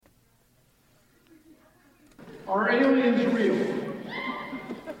Are aliens real?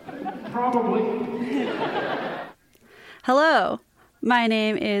 Probably. Hello, my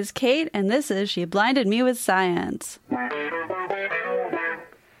name is Kate, and this is She Blinded Me with Science.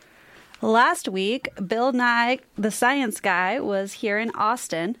 Last week, Bill Nye, the science guy, was here in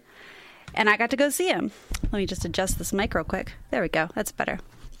Austin, and I got to go see him. Let me just adjust this mic real quick. There we go. That's better.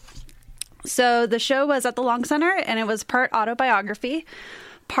 So the show was at the Long Center, and it was part autobiography,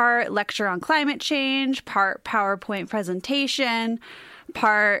 part lecture on climate change, part PowerPoint presentation,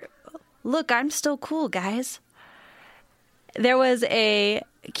 part, look, I'm still cool, guys. There was a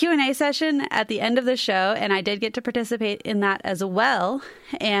Q&A session at the end of the show, and I did get to participate in that as well.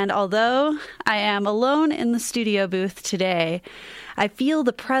 And although I am alone in the studio booth today, I feel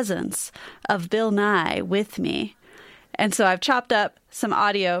the presence of Bill Nye with me. And so I've chopped up some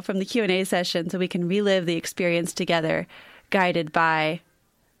audio from the Q&A session so we can relive the experience together, guided by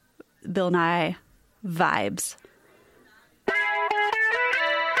Bill Nye vibes.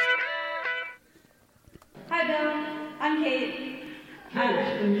 Hi, Bill. I'm Kate.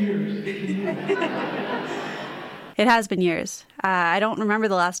 It's been years. It has been years. I don't remember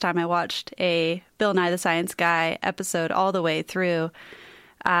the last time I watched a Bill Nye the Science Guy episode all the way through.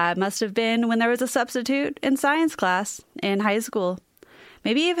 Must have been when there was a substitute in science class in high school,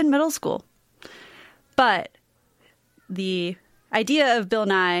 maybe even middle school. But the idea of Bill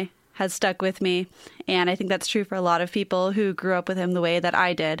Nye has stuck with me, and I think that's true for a lot of people who grew up with him the way that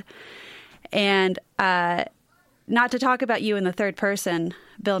I did. And not to talk about you in the third person,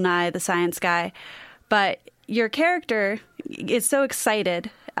 Bill Nye, the science guy, but your character is so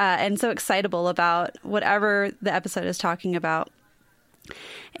excited and so excitable about whatever the episode is talking about.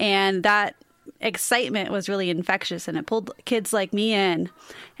 And that excitement was really infectious, and it pulled kids like me in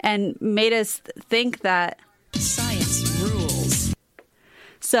and made us think that science rules.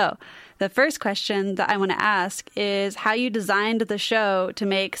 So the first question that I want to ask is how you designed the show to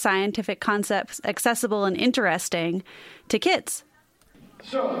make scientific concepts accessible and interesting to kids.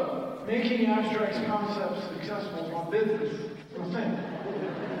 So, making abstract concepts accessible is my business, my thing.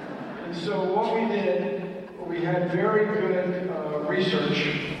 And so what we did, we had very good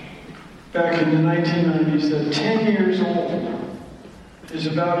research back in the 1990s that 10 years old is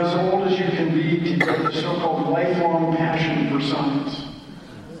about as old as you can be to get the so-called lifelong passion for science.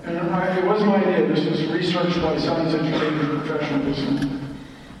 And it wasn't my idea. This was research by science educators professionals.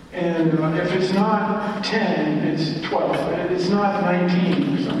 And if it's not 10, it's 12. It's not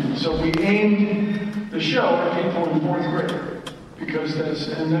 19 or something. So we aimed the show at people in fourth grade.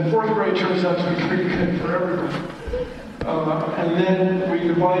 And then fourth grade turns out to be pretty good for everyone. And then we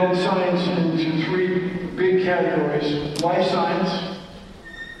divided science into three big categories: life science,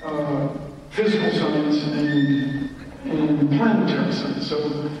 physical science, and planetary science. So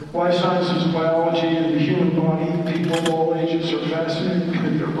life science is biology and the human body. People of all ages are fascinated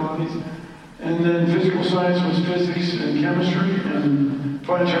with their bodies. And then physical science was physics and chemistry, and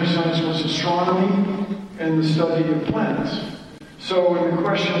planetary science was astronomy and the study of planets. So in the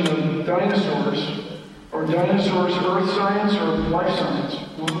question of dinosaurs, are dinosaurs earth science or life science?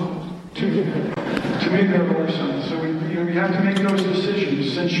 Well, to me they're life science. So we have to make those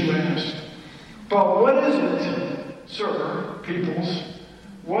decisions since you asked. But what is it, sir, peoples,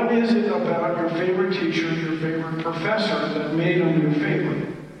 what is it about your favorite teacher, your favorite professor that made them your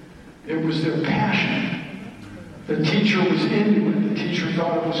favorite? It was their passion. The teacher was into it. The teacher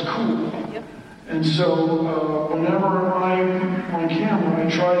thought it was cool. Yep. And so whenever I'm on camera, I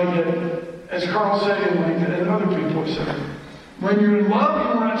try to get, as Carl Sagan and other people have said, when you're in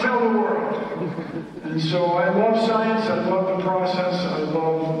love, you want to tell the world. And so I love science. I love the process. I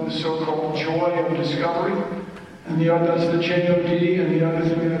love the so-called joy of discovery. And that's the J-O-D, and the other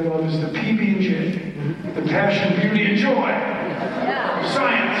thing that I love is the PB&J, the passion, beauty, and joy of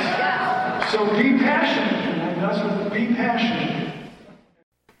science. Yeah. So be passionate, and that's what be passionate.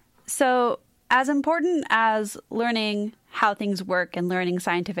 So as important as learning how things work and learning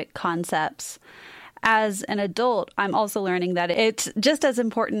scientific concepts, as an adult, I'm also learning that it's just as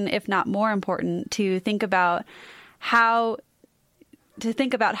important, if not more important, to think about how to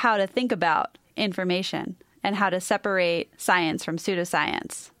think about information and how to separate science from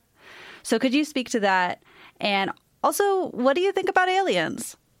pseudoscience. So could you speak to that? And also, what do you think about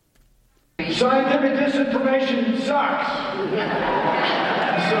aliens? Scientific disinformation sucks.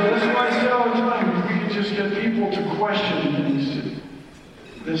 So that's why I say all the time, if we can just get people to question things.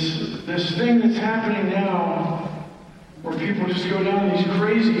 This thing that's happening now, where people just go down these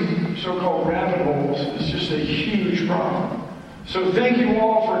crazy so-called rabbit holes, is just a huge problem. So thank you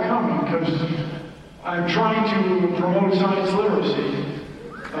all for coming, because I'm trying to promote science literacy.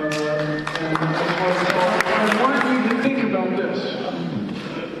 And that's what it's all.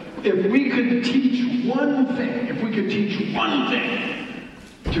 If we could teach one thing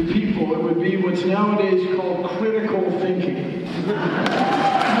to people, it would be what's nowadays called critical thinking. No, I'm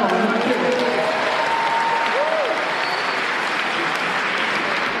not kidding.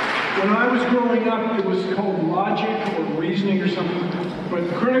 When I was growing up, it was called logic or reasoning or something. But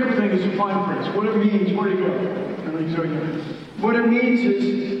critical thinking is a fine phrase. What it means, where do you go? What it means is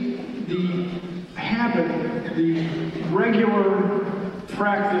the habit, the regular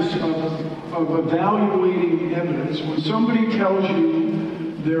practice of evaluating evidence. When somebody tells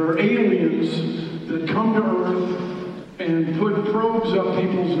you there are aliens that come to Earth and put probes up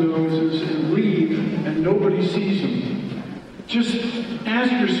people's noses and leave, and nobody sees them, just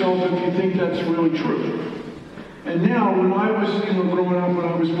ask yourself if you think that's really true. And now, when I was growing up, when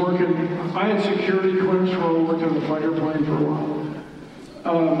I was working, I had security clearance where I worked on a fighter plane for a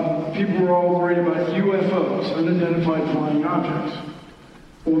while. People were all worried about UFOs, unidentified flying objects.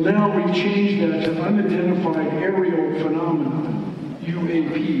 Well, now we've changed that to unidentified aerial phenomena,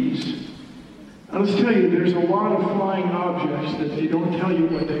 UAPs. And let's tell you, there's a lot of flying objects that they don't tell you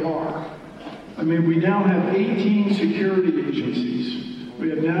what they are. I mean, we now have 18 security agencies. We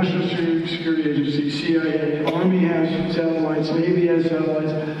have National Security Agency, CIA, Army has satellites, Navy has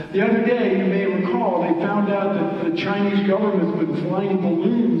satellites. The other day, you may recall, they found out that the Chinese government's been flying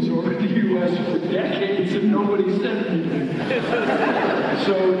balloons over the U.S. for decades and nobody said anything.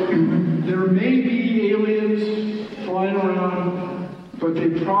 So there may be aliens flying around, but they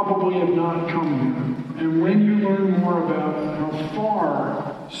probably have not come here. And when you learn more about how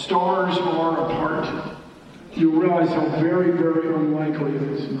far stars are apart, you'll realize how very, very unlikely it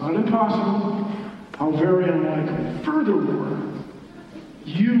is. Not impossible, how very unlikely. Furthermore,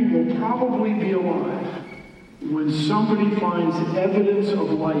 you will probably be alive when somebody finds evidence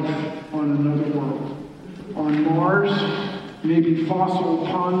of life on another world. On Mars, maybe fossil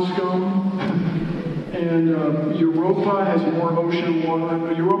pond scum, and Europa has more ocean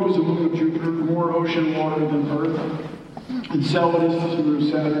water. Europa is a moon of Jupiter, more ocean water than Earth. Enceladus is a moon of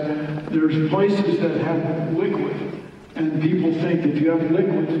Saturn. There's places that have liquid, and people think if you have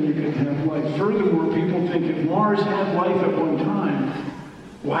liquid, then you can have life. Furthermore, people think if Mars had life at one time,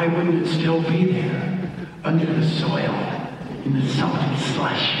 why wouldn't it still be there, under the soil, in the salty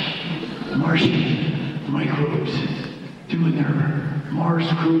slush? Martian microbes doing their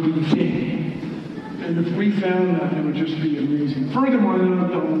Mars-probing thing. And if we found that, it would just be amazing. Furthermore,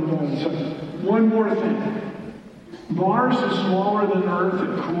 one more thing. Mars is smaller than Earth.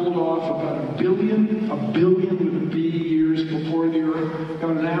 It cooled off about a billion with a B years before the Earth.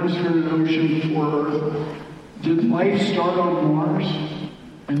 Got an atmosphere and an ocean before Earth. Did life start on Mars?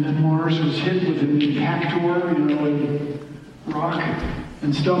 And then Mars was hit with an impactor, and rock,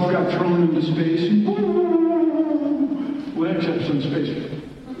 and stuff got thrown into space. Well, except some space.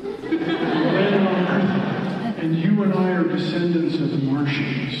 Landed on Earth. And you and I are descendants of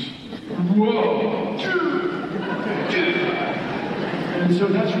Martians. Whoa! Dude. And so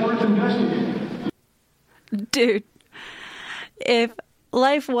that's worth investigating. Dude, if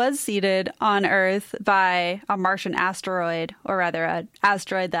life was seeded on Earth by a Martian asteroid, or rather an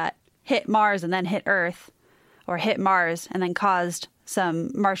asteroid that hit Mars and then hit Earth, or hit Mars and then caused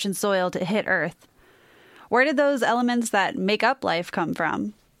some Martian soil to hit Earth, where did those elements that make up life come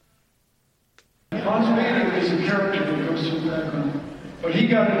from? Franz Mayer is a character that goes to the background. But he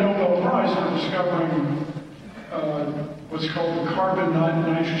got a Nobel Prize for discovering what's called the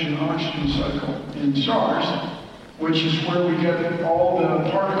carbon-nitrogen-oxygen cycle in stars, which is where we get all the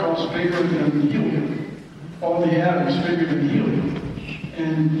particles bigger than helium, all the atoms bigger than helium,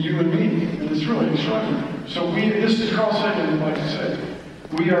 and you and me, and it's really extraordinary. So this is Carl Sagan would like to say,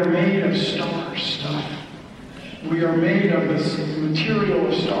 we are made of star stuff. We are made of this material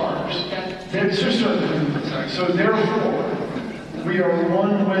of stars. It's just so therefore, we are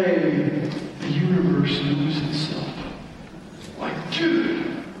one way the universe knows itself. Like, dude.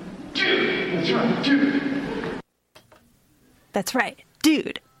 That's right, dude. That's right,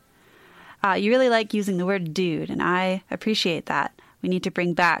 dude. You really like using the word dude, and I appreciate that. We need to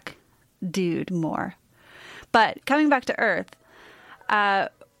bring back dude more. But coming back to Earth,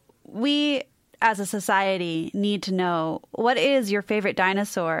 we as a society need to know, what is your favorite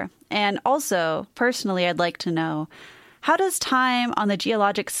dinosaur? And also, personally, I'd like to know, how does time on the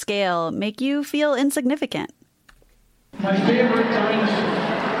geologic scale make you feel insignificant? My favorite dinosaur?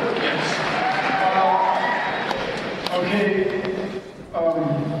 Yes.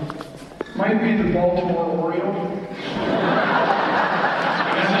 Might be the Baltimore Oriole.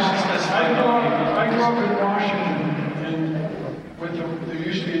 I grew up in Washington, and there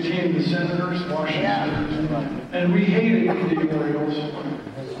used to be a team, the Senators, Washington Senators, and we hated the Orioles.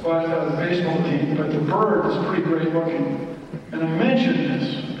 but the baseball team, but the bird is pretty great looking. And I mention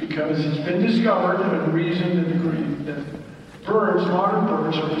this because it's been discovered and reasoned and agreed that birds, modern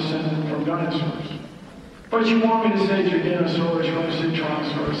birds, are descended from dinosaurs. But you want me to say Giganosaurus, you want to say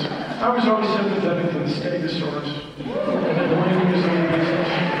Tyrannosaurus. I was always sympathetic to the Stegosaurus.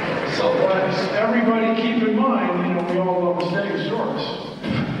 But everybody keep in mind, we all love the Stegosaurus.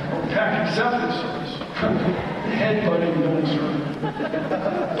 Or Pachycephalosaurus. Head-butting dinosaur.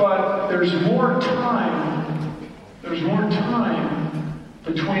 But there's more time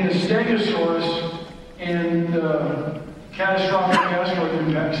between a Stegosaurus and catastrophic asteroid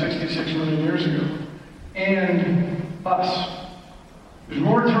impact 66 million years ago and us. There's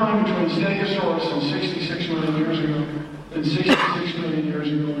more time between Stegosaurus and 66 million years ago than 66 million years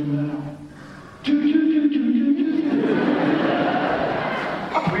ago and now.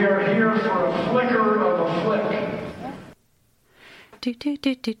 We are here for a flicker of a flick.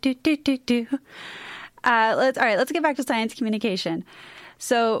 Let's get back to science communication.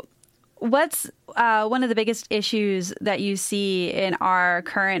 So what's one of the biggest issues that you see in our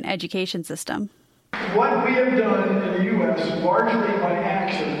current education system? What we have done in the U.S., largely by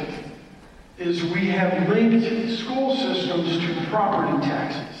accident, is we have linked school systems to property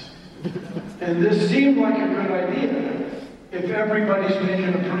taxes. And this seemed like a good idea if everybody's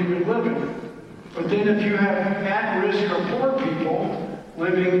making a pretty good living. But then if you have at-risk or poor people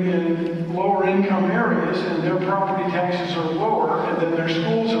living in lower income areas and their property taxes are lower and then their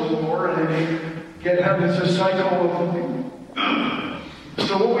schools are lower and they get it's a cycle of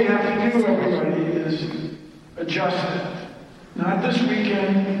so what we have to do, everybody, is adjust it. Not this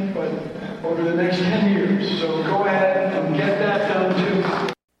weekend, but over the next 10 years. So go ahead and get that done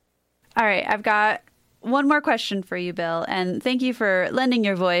too. All right, I've got one more question for you, Bill, and thank you for lending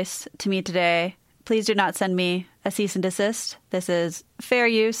your voice to me today. Please do not send me a cease and desist. This is fair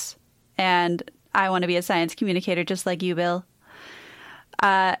use, and I want to be a science communicator just like you, Bill.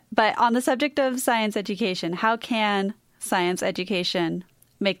 But on the subject of science education, how can science education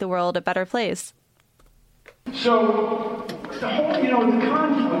make the world a better place? So, the whole, the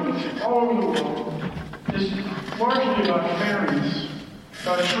conflict all over the world is largely about fairness,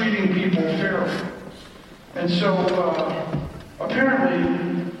 about treating people fairly. And so, apparently,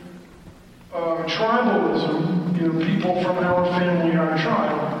 tribalism, people from our family, our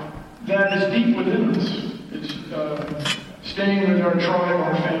tribe, that is deep within us. It's staying with our tribe,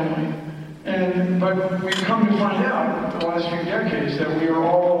 our family. But we've come to find out in the last few decades that we are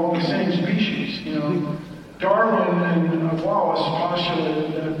all the same species. Darwin and Wallace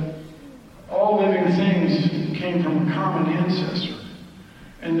postulated that all living things came from a common ancestor.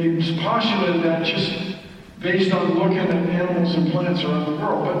 And they postulated that just based on looking at animals and plants around the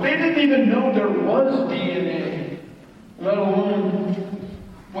world. But they didn't even know there was DNA, let alone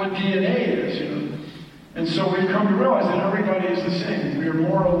what DNA is, And so we've come to realize that everybody is the same. We are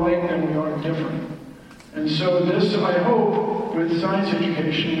more alike than we are different. And so this, I hope, with science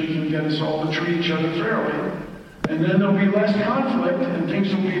education, we can get us all to treat each other fairly. And then there'll be less conflict and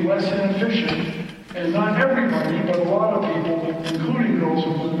things will be less inefficient. And not everybody, but a lot of people, including girls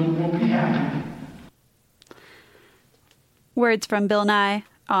and women, will be happy. Words from Bill Nye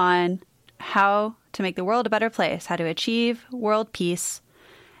on how to make the world a better place, how to achieve world peace,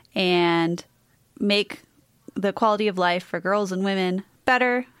 and make the quality of life for girls and women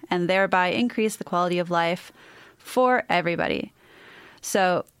better, and thereby increase the quality of life for everybody.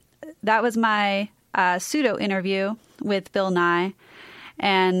 So that was my pseudo interview with Bill Nye,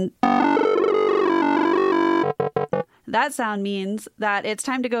 and that sound means that it's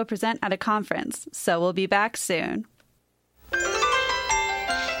time to go present at a conference. So we'll be back soon.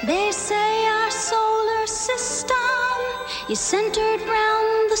 They say our solar system is centered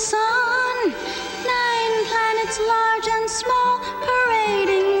round the sun. 9 planets large and small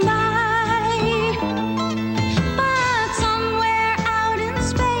parading by. But somewhere out in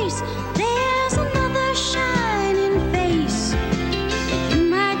space, there's another shining face that you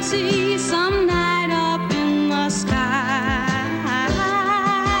might see some night up in the sky.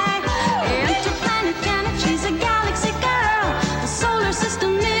 Interplanet Janet, she's a galaxy girl. The solar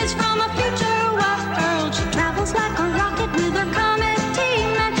system is from a future world. She travels like a rocket with her comet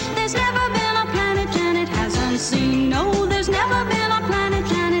team, and there's never been a planet Janet hasn't seen. No, there's never been a planet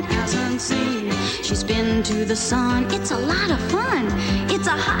Janet hasn't seen. She's been to the sun. It's a lot of fun. It's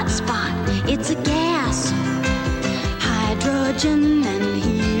a hot spot. It's a gas. Hydrogen and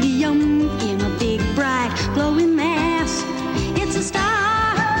helium in a big, bright, glowing mass. It's a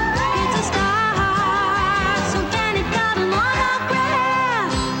star. It's a star. So Janet got an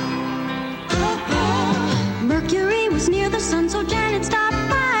autograph. Mercury was near the sun, so Janet stopped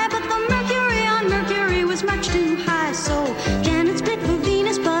by.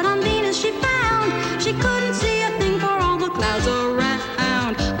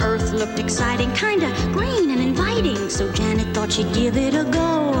 looked exciting, kinda green and inviting, so Janet thought she'd give it a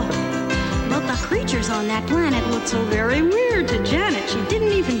go. But the creatures on that planet looked so very weird to Janet, she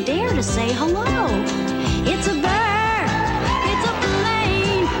didn't even dare to say hello. It's a bird, it's a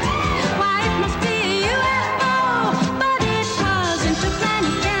plane, why it must be a UFO. But it wasn't a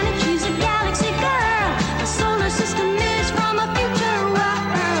planet Janet, she's a galaxy girl. The solar system is from a future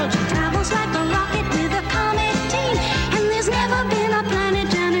world. She travels like a rocket with a comet team, and there's never been a planet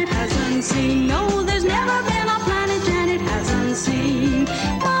Janet hasn't seen. No, there's never been a planet Janet hasn't seen.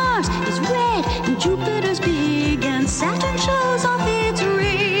 Mars is red and Jupiter's big, and Saturn shows off its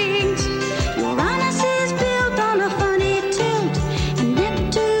rings. Uranus is built on a funny tilt, and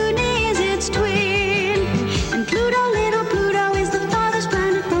Neptune is its twin. And Pluto, little Pluto, is the farthest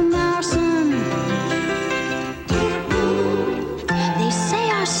planet from our sun. They say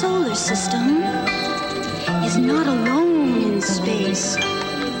our solar system is not alone in space.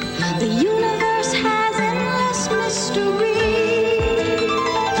 The universe has endless mystery.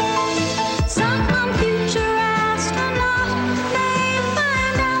 Some future astronaut may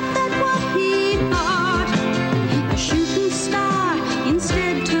find out that what he thought a shooting star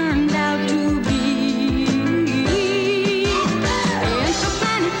instead turned out to be. It's a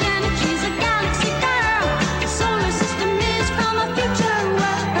planet Janet, she's a galaxy girl. The solar system is from a future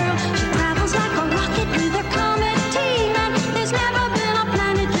world. She travels like a rocket with her comet team, and there's never been a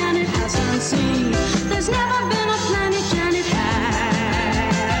planet Janet hasn't seen. There's never been a planet Janet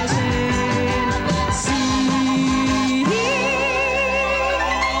hasn't seen.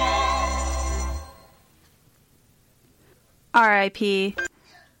 R.I.P.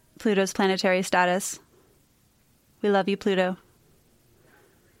 Pluto's planetary status. We love you, Pluto.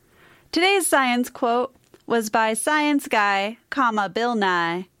 Today's science quote was by Science Guy, Bill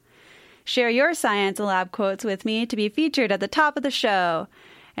Nye. Share your science lab quotes with me to be featured at the top of the show,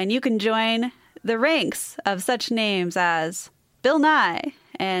 and you can join the ranks of such names as Bill Nye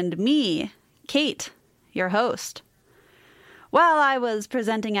and me, Kate, your host. While I was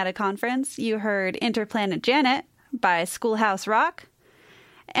presenting at a conference, you heard Interplanet Janet by Schoolhouse Rock.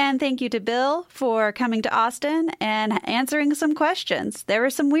 And thank you to Bill for coming to Austin and answering some questions. There were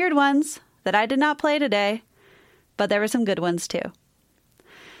some weird ones that I did not play today, but there were some good ones too.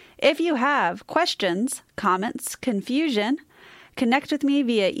 If you have questions, comments, confusion, connect with me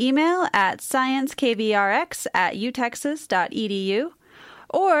via email at sciencekvrx@utexas.edu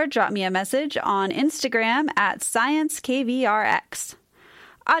or drop me a message on Instagram at sciencekvrx.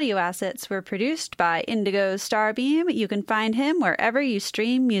 Audio assets were produced by Indigo Starbeam. You can find him wherever you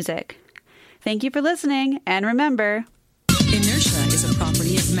stream music. Thank you for listening, and remember, inertia is a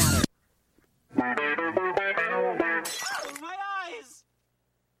property of matter. My eyes!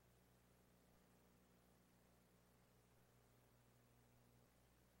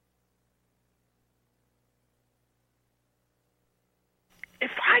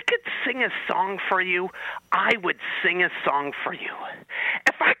 If I could sing a song for you, I would sing a song for you.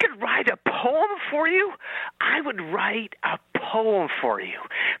 If I could write a poem for you, I would write a poem for you.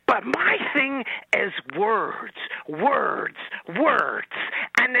 But my thing is words, words, words.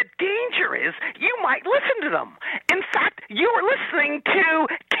 And the danger is you might listen to them. In fact, you are listening to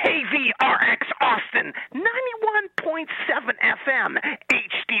KVRX Austin, 91.7 FM,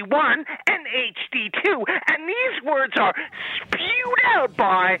 HD1 and HD2. And these words are spewed out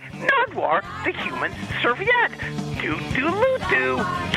by Nardwuar, the human serviette. Doo-doo-loo-doo.